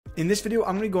In this video,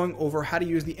 I'm going to be going over how to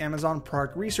use the Amazon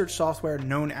product research software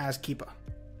known as Keepa.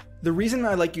 The reason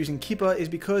I like using Keepa is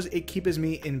because it keeps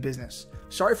me in business.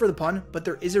 Sorry for the pun, but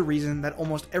there is a reason that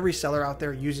almost every seller out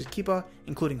there uses Keepa,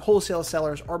 including wholesale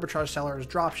sellers, arbitrage sellers,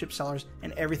 dropship sellers,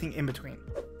 and everything in between.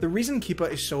 The reason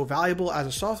Keepa is so valuable as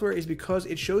a software is because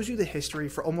it shows you the history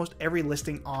for almost every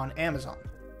listing on Amazon.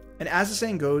 And as the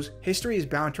saying goes, history is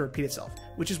bound to repeat itself,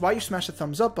 which is why you smash the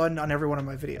thumbs up button on every one of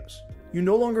my videos. You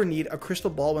no longer need a crystal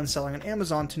ball when selling on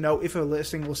Amazon to know if a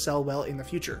listing will sell well in the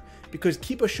future, because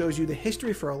Keepa shows you the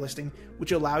history for a listing,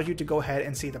 which allows you to go ahead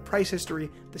and see the price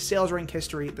history, the sales rank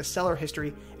history, the seller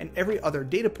history, and every other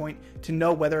data point to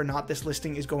know whether or not this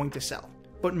listing is going to sell.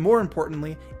 But more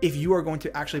importantly, if you are going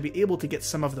to actually be able to get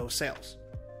some of those sales.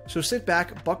 So sit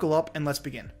back, buckle up, and let's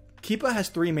begin. Keepa has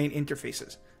three main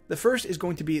interfaces. The first is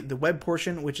going to be the web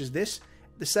portion, which is this.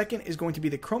 The second is going to be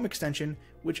the Chrome extension,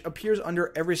 which appears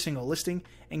under every single listing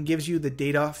and gives you the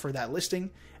data for that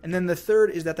listing. And then the third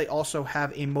is that they also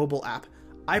have a mobile app.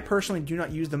 I personally do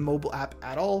not use the mobile app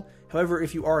at all. However,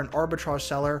 if you are an arbitrage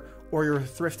seller or you're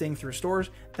thrifting through stores,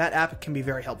 that app can be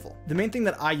very helpful. The main thing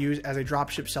that I use as a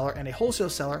dropship seller and a wholesale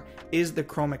seller is the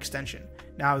Chrome extension.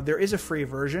 Now, there is a free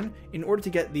version. In order to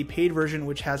get the paid version,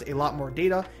 which has a lot more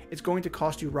data, it's going to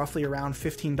cost you roughly around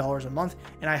 $15 a month,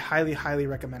 and I highly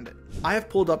recommend it. I have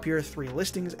pulled up here three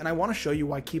listings, and I want to show you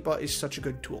why Keepa is such a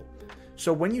good tool.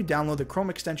 So when you download the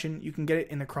Chrome extension, you can get it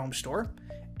in the Chrome store.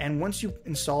 And once you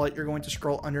install it, you're going to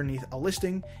scroll underneath a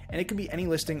listing, and it can be any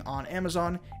listing on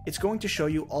Amazon. It's going to show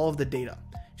you all of the data.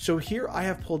 So here I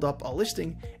have pulled up a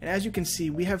listing, and as you can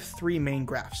see, we have three main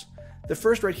graphs. The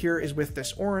first right here is with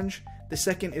this orange, the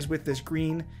second is with this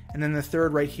green, and then the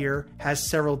third right here has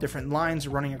several different lines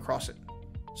running across it.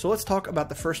 So let's talk about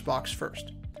the first box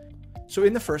first. So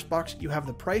in the first box, you have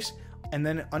the price, and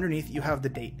then underneath you have the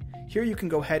date. Here you can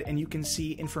go ahead and you can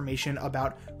see information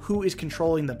about who is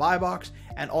controlling the buy box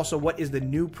and also what is the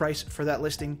new price for that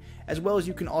listing, as well as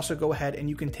you can also go ahead and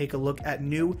you can take a look at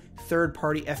new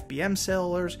third-party FBM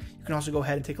sellers. You can also go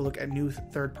ahead and take a look at new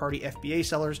third-party FBA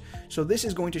sellers. So this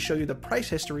is going to show you the price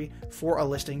history for a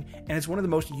listing, and it's one of the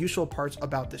most useful parts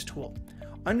about this tool.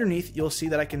 Underneath, you'll see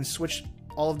that I can switch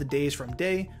all of the days from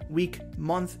day, week,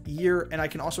 month, year, and I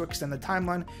can also extend the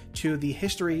timeline to the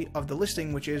history of the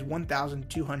listing, which is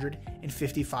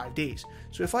 1,255 days.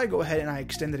 So if I go ahead and I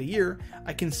extend it a year,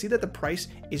 I can see that the price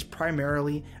is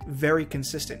primarily very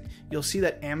consistent. You'll see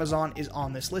that Amazon is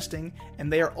on this listing and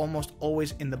they are almost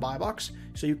always in the buy box.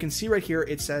 So you can see right here,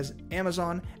 it says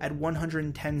Amazon at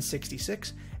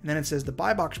 110.66, and then it says the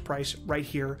buy box price right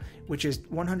here, which is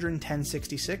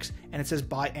 110.66, and it says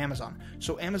buy Amazon.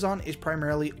 So Amazon is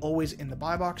primarily always in the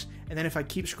buy box, and then if I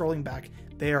keep scrolling back,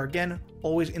 they are again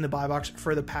always in the buy box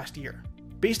for the past year.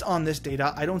 Based on this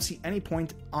data, I don't see any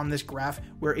point on this graph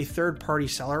where a third-party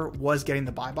seller was getting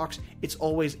the buy box. It's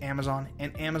always Amazon,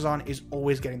 and Amazon is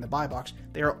always getting the buy box.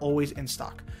 They are always in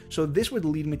stock. So this would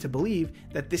lead me to believe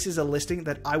that this is a listing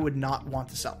that I would not want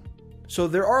to sell. So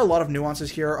there are a lot of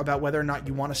nuances here about whether or not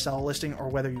you want to sell a listing or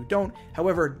whether you don't.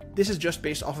 However, this is just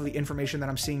based off of the information that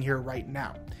I'm seeing here right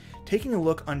now. Taking a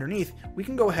look underneath, we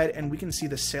can go ahead and we can see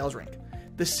the sales rank.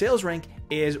 The sales rank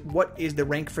is what is the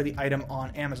rank for the item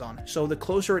on Amazon. So the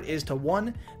closer it is to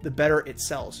 1, the better it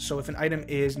sells. So if an item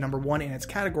is number 1 in its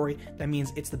category, that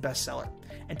means it's the best seller.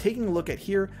 And taking a look at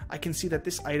here, I can see that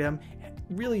this item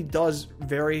really does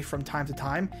vary from time to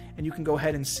time, and you can go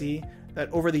ahead and see that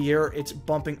over the year it's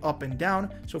bumping up and down.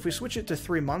 So if we switch it to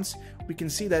 3 months, we can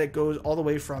see that it goes all the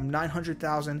way from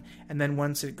 900,000, and then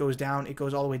once it goes down, it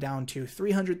goes all the way down to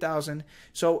 300,000.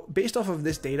 So based off of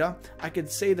this data, I could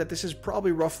say that this is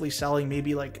probably roughly selling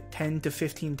maybe like 10 to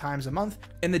 15 times a month.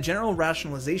 And the general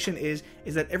rationalization is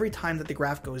that every time that the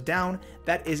graph goes down,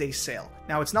 that is a sale.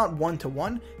 Now it's not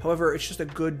 1-to-1, however, it's just a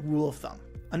good rule of thumb.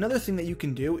 Another thing that you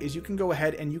can do is you can go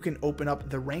ahead and you can open up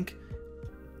the rank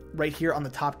right here on the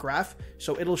top graph.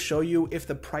 So it'll show you if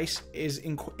the price is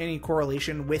in any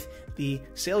correlation with the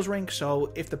sales rank. So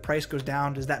if the price goes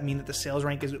down, does that mean that the sales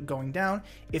rank is going down?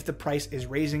 If the price is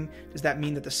raising, does that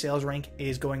mean that the sales rank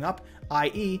is going up?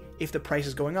 i.e., if the price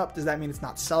is going up, does that mean it's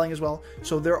not selling as well?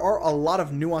 So there are a lot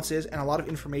of nuances and a lot of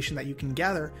information that you can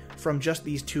gather from just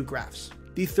these two graphs.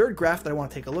 The third graph that I want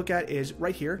to take a look at is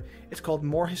right here. It's called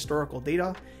More Historical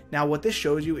Data. Now what this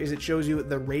shows you is it shows you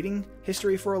the rating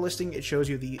history for a listing, it shows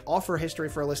you the offer history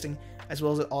for a listing, as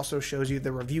well as it also shows you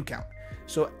the review count.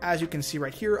 So as you can see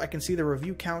right here, I can see the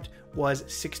review count was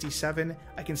 67,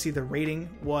 I can see the rating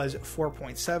was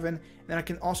 4.7, and then I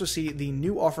can also see the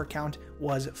new offer count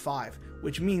was 5,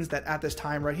 which means that at this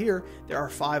time right here, there are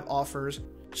 5 offers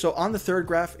So on the third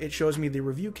graph, it shows me the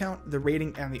review count, the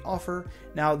rating, and the offer.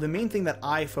 Now, the main thing that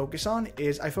I focus on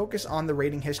is I focus on the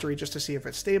rating history just to see if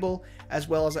it's stable, as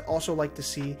well as I also like to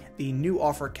see the new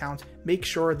offer count, make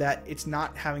sure that it's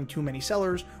not having too many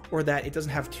sellers or that it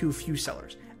doesn't have too few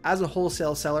sellers. As a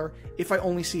wholesale seller, if I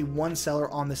only see one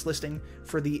seller on this listing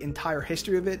for the entire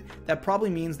history of it, that probably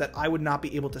means that I would not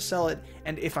be able to sell it,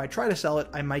 and if I try to sell it,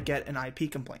 I might get an IP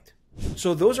complaint.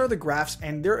 So those are the graphs,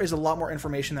 and there is a lot more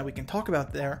information that we can talk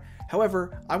about there.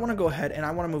 However, I want to go ahead and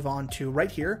I want to move on to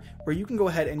right here, where you can go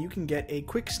ahead and you can get a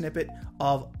quick snippet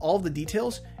of all the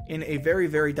details in a very,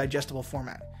 very digestible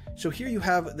format. So here you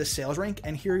have the sales rank,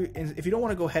 and here, if you don't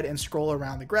want to go ahead and scroll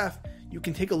around the graph, you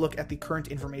can take a look at the current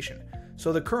information.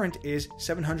 So the current is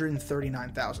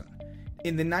 739,000.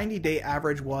 In the 90-day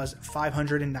average was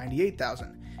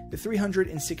 598,000. The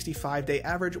 365-day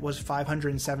average was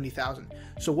 570,000.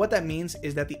 So what that means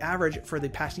is that the average for the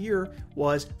past year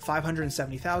was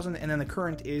 570,000, and then the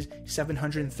current is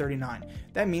 739.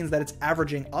 That means that it's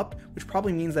averaging up, which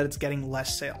probably means that it's getting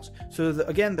less sales. So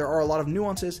again, there are a lot of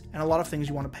nuances and a lot of things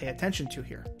you want to pay attention to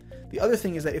here. The other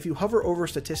thing is that if you hover over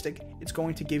statistic, it's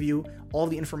going to give you all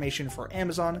the information for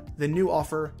Amazon, the new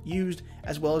offer, used,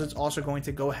 as well as it's also going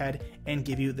to go ahead and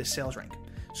give you the sales rank.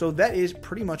 So that is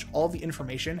pretty much all the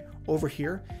information over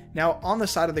here. Now on the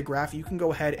side of the graph, you can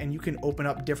go ahead and you can open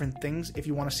up different things if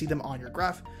you want to see them on your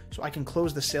graph. So I can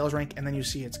close the sales rank and then you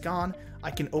see it's gone.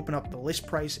 I can open up the list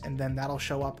price and then that'll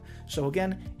show up. So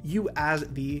again, you as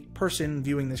the person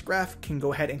viewing this graph can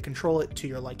go ahead and control it to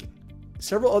your liking.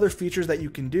 Several other features that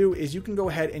you can do is you can go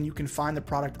ahead and you can find the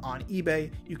product on eBay,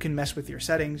 you can mess with your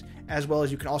settings, as well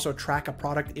as you can also track a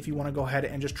product if you want to go ahead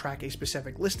and just track a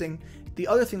specific listing. The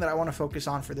other thing that I want to focus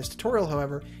on for this tutorial,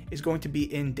 however, is going to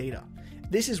be in data.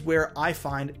 This is where I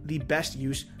find the best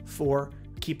use for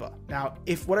Keepa. Now,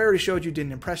 if what I already showed you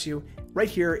didn't impress you, right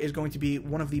here is going to be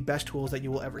one of the best tools that you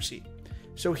will ever see.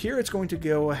 So here it's going to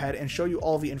go ahead and show you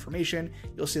all the information.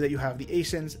 You'll see that you have the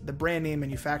ASINs, the brand name,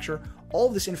 manufacturer, all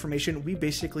of this information we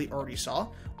basically already saw.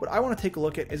 What I want to take a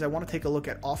look at is I want to take a look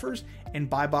at offers and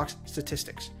buy box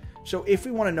statistics. So if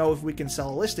we want to know if we can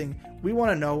sell a listing, we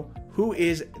want to know who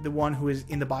is the one who is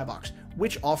in the buy box.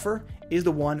 Which offer is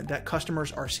the one that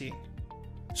customers are seeing?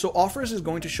 So offers is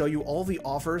going to show you all the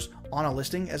offers on a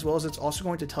listing, as well as it's also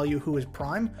going to tell you who is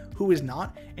prime, who is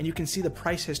not, and you can see the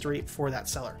price history for that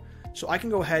seller. So I can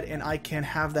go ahead and I can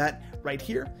have that right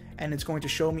here, and it's going to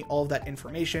show me all of that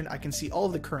information. I can see all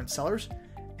of the current sellers,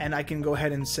 and I can go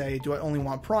ahead and say, do I only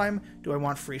want Prime? Do I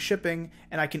want free shipping?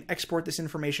 And I can export this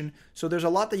information. So there's a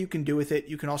lot that you can do with it.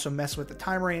 You can also mess with the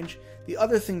time range. The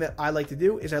other thing that I like to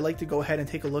do is I like to go ahead and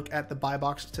take a look at the buy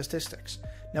box statistics.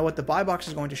 Now what the buy box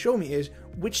is going to show me is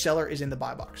which seller is in the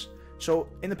buy box. So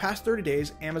in the past 30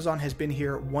 days, Amazon has been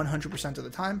here 100% of the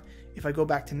time. If I go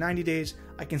back to 90 days,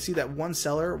 I can see that one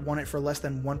seller won it for less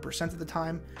than 1% of the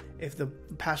time. If the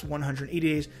past 180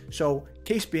 days, so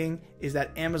case being is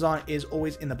that Amazon is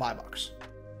always in the buy box.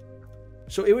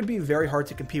 So it would be very hard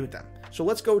to compete with them. So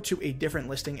let's go to a different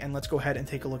listing and let's go ahead and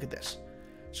take a look at this.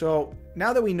 So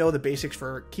now that we know the basics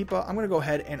for Keepa, I'm going to go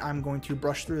ahead and I'm going to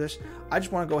brush through this. I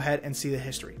just want to go ahead and see the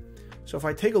history. So if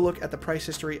I take a look at the price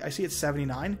history, I see it's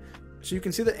 79. So you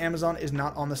can see that Amazon is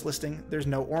not on this listing. There's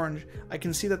no orange. I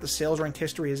can see that the sales rank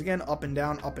history is again up and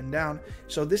down, up and down.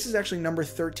 So this is actually number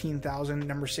 13,000,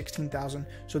 number 16,000.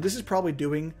 So this is probably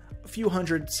doing a few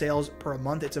hundred sales per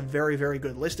month. It's a very, very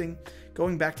good listing.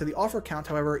 Going back to the offer count,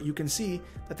 however, you can see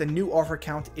that the new offer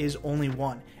count is only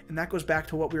one. And that goes back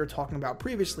to what we were talking about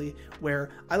previously, where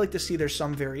I like to see there's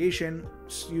some variation.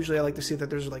 Usually I like to see that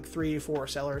there's like 3 or 4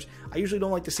 sellers. I usually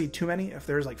don't like to see too many. If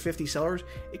there's like 50 sellers,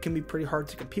 it can be pretty hard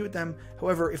to compete with them.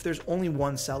 However, if there's only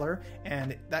one seller,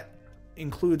 and that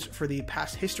includes for the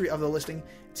past history of the listing,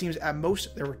 it seems at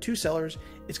most there were 2 sellers,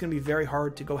 it's going to be very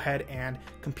hard to go ahead and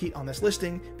compete on this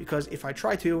listing, because if I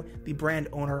try to, the brand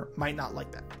owner might not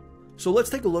like that. So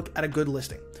let's take a look at a good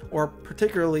listing, or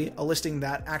particularly a listing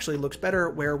that actually looks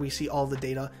better, where we see all the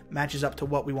data matches up to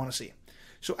what we want to see.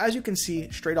 So as you can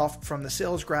see straight off from the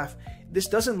sales graph, this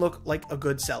doesn't look like a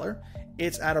good seller.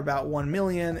 It's at about 1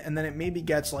 million, and then it maybe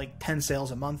gets like 10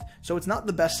 sales a month. So it's not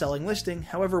the best selling listing.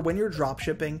 However, when you're drop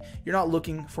shipping, you're not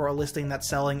looking for a listing that's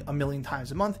selling 1 million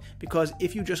times a month, because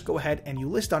if you just go ahead and you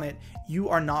list on it, you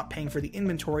are not paying for the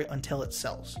inventory until it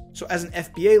sells. So as an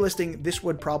FBA listing, this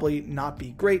would probably not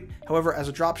be great. However, as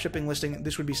a drop shipping listing,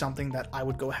 this would be something that I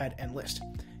would go ahead and list.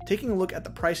 Taking a look at the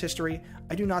price history,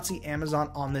 I do not see Amazon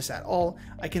on this at all.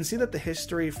 I can see that the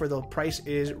history for the price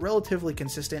is relatively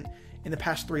consistent. In the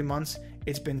past 3 months,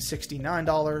 it's been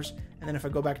 $69. And then if I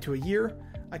go back to a year,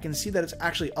 I can see that it's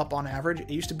actually up on average. It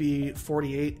used to be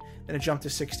 48, then it jumped to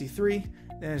 63,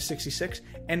 then it's 66,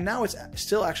 and now it's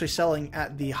still actually selling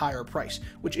at the higher price,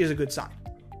 which is a good sign.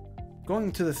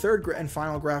 Going to the third and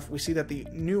final graph, we see that the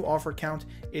new offer count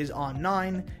is on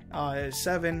 9,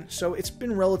 7, so it's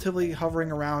been relatively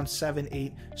hovering around 7,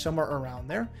 8, somewhere around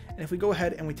there. And if we go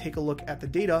ahead and we take a look at the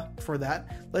data for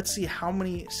that, let's see how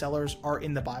many sellers are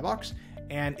in the buy box,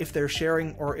 and if they're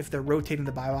sharing or if they're rotating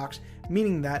the buy box,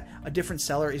 meaning that a different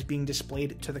seller is being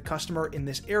displayed to the customer in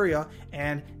this area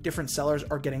and different sellers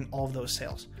are getting all of those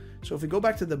sales. So if we go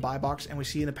back to the buy box and we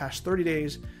see in the past 30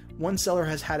 days, one seller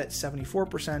has had it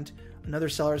 74%, another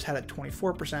seller has had it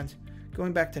 24%.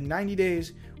 Going back to 90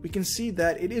 days, we can see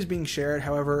that it is being shared.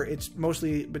 However, it's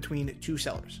mostly between two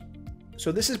sellers.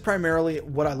 So this is primarily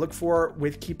what I look for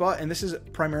with Keepa, and this is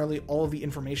primarily all of the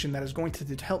information that is going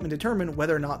to help me determine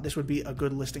whether or not this would be a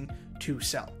good listing to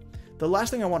sell. The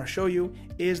last thing I want to show you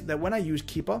is that when I use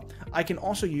Keepa, I can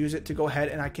also use it to go ahead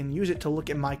and I can use it to look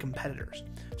at my competitors.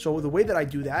 So the way that I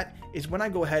do that is when I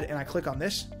go ahead and I click on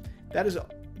this, that is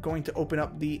going to open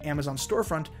up the Amazon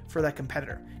storefront for that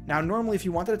competitor. Now, normally if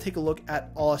you wanted to take a look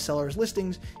at all a seller's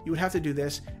listings, you would have to do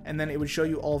this, and then it would show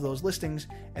you all of those listings,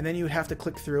 and then you would have to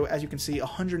click through, as you can see,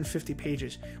 150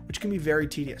 pages, which can be very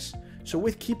tedious. So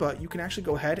with Keepa, you can actually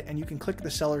go ahead and you can click the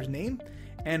seller's name,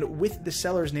 and with the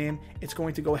seller's name, it's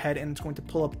going to go ahead and it's going to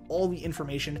pull up all the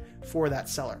information for that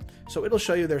seller. So it'll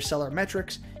show you their seller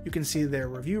metrics. You can see their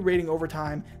review rating over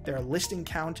time, their listing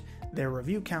count, their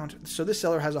review count. So this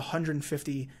seller has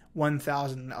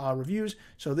 151,000 reviews.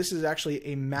 So this is actually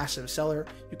a massive seller.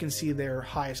 You can see their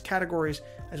highest categories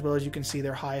as well as you can see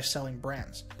their highest selling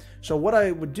brands. So what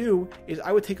I would do is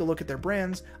I would take a look at their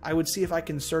brands. I would see if I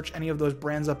can search any of those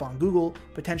brands up on Google,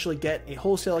 potentially get a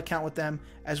wholesale account with them,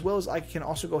 as well as I can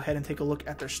also go ahead and take a look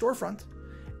at their storefront,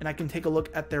 and I can take a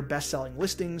look at their best-selling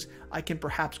listings. I can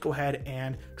perhaps go ahead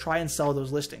and try and sell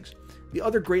those listings. The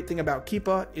other great thing about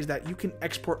Keepa is that you can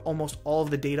export almost all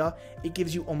of the data. It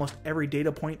gives you almost every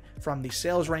data point from the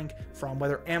sales rank, from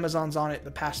whether Amazon's on it, the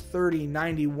past 30,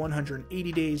 90,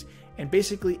 180 days, and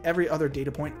basically every other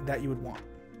data point that you would want.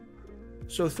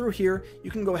 So through here,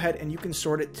 you can go ahead and you can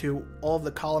sort it to all of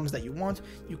the columns that you want.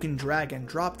 You can drag and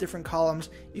drop different columns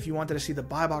if you wanted to see the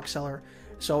buy box seller.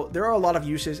 So there are a lot of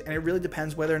uses, and it really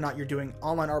depends whether or not you're doing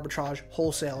online arbitrage,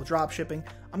 wholesale, drop shipping.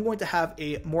 I'm going to have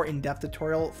a more in-depth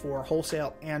tutorial for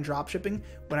wholesale and drop shipping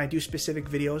when I do specific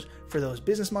videos for those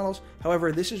business models.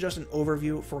 However, this is just an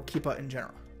overview for Keepa in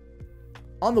general.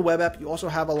 On the web app, you also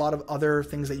have a lot of other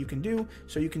things that you can do.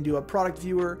 So you can do a product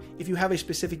viewer. If you have a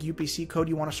specific UPC code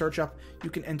you want to search up, you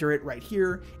can enter it right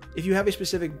here. If you have a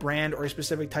specific brand or a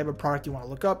specific type of product you want to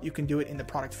look up, you can do it in the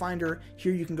product finder.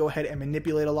 Here you can go ahead and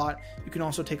manipulate a lot. You can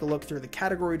also take a look through the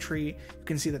category tree. You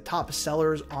can see the top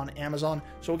sellers on Amazon.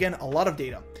 So again, a lot of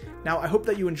data. Now, I hope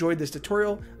that you enjoyed this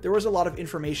tutorial. There was a lot of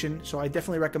information, so I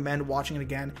definitely recommend watching it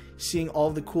again, seeing all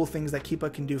of the cool things that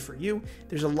Keepa can do for you.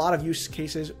 There's a lot of use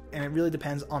cases, and it really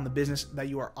depends on the business that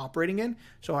you are operating in.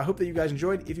 So I hope that you guys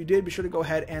enjoyed. If you did, be sure to go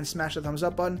ahead and smash the thumbs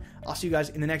up button. I'll see you guys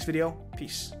in the next video.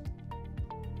 Peace.